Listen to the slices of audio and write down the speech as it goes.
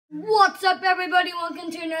What's up, everybody?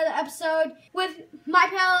 Welcome to another episode with my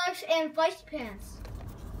pal Alex and Feisty Pants.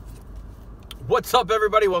 What's up,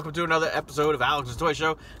 everybody? Welcome to another episode of Alex's Toy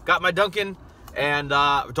Show. Got my Duncan, and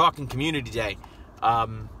we're talking Community Day.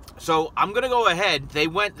 So I'm gonna go ahead. They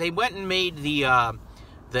went and made the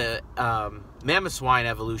Mamoswine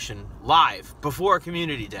evolution live before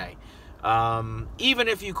Community Day. Even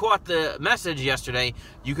if you caught the message yesterday,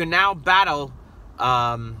 you can now battle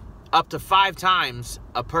up to 5 times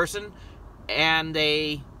a person and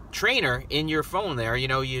a trainer in your phone there. You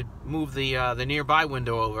know, you move the nearby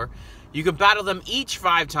window over. You can battle them each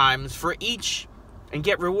 5 times for each and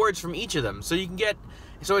get rewards from each of them. So you can get,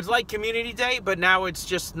 so it's like Community Day, but now it's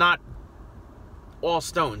just not all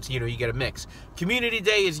stones. You know, you get a mix. Community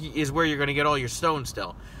Day is where you're going to get all your stones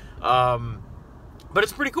still. But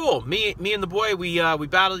it's pretty cool. Me and the boy, we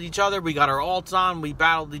battled each other. We got our alts on. We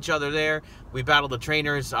battled each other there. We battled the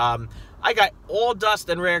trainers. I got all dust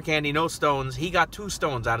and rare candy, no stones. He got 2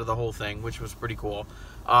 stones out of the whole thing, which was pretty cool.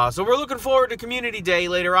 So we're looking forward to Community Day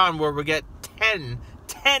later on, where we get 10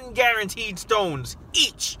 guaranteed stones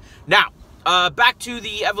each. Now, back to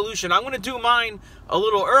the evolution. I'm going to do mine a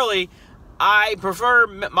little early. I prefer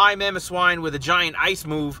my Mamoswine with a giant ice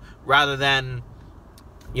move rather than,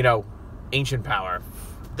 you know, ancient power.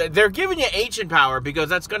 They're giving you ancient power because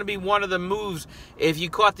that's going to be one of the moves. If you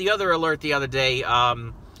caught the other alert the other day,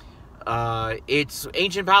 it's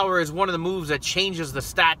ancient power is one of the moves that changes the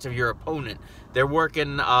stats of your opponent. They're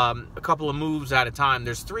working a couple of moves at a time.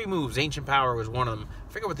 There's 3 moves. Ancient power was one of them.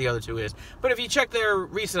 I forget what the other 2 is. But if you check their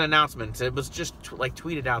recent announcements, it was just like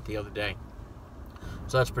tweeted out the other day.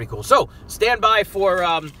 So that's pretty cool. So stand by for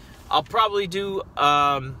I'll probably do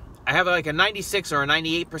I have like a 96 or a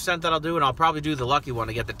 98% that I'll do, and I'll probably do the lucky one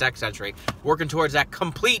to get the dex entry. Working towards that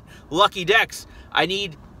complete lucky dex. I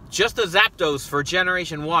need just a Zapdos for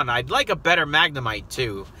Generation 1. I'd like a better Magnemite,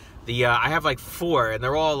 too. I have like 4, and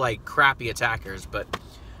they're all like crappy attackers, but,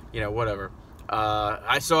 you know, whatever.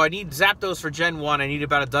 So I need Zapdos for Gen 1. I need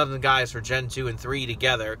about a dozen guys for Gen 2 and 3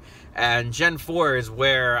 together. And Gen 4 is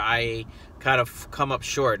where I kind of come up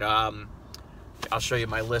short. I'll show you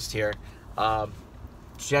my list here.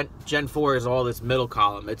 Gen 4 is all this middle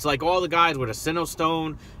column. It's like all the guys with a Sinnoh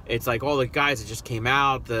Stone. It's like all the guys that just came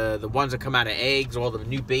out, the ones that come out of eggs, all the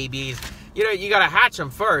new babies. You know, you got to hatch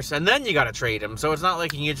them first, and then you got to trade them. So it's not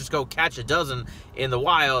like you can just go catch a dozen in the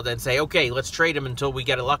wild and say, okay, let's trade them until we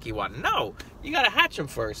get a lucky one. No, you got to hatch them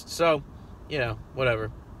first. So, you know,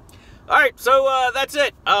 whatever. All right, so that's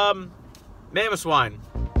it. Mamoswine.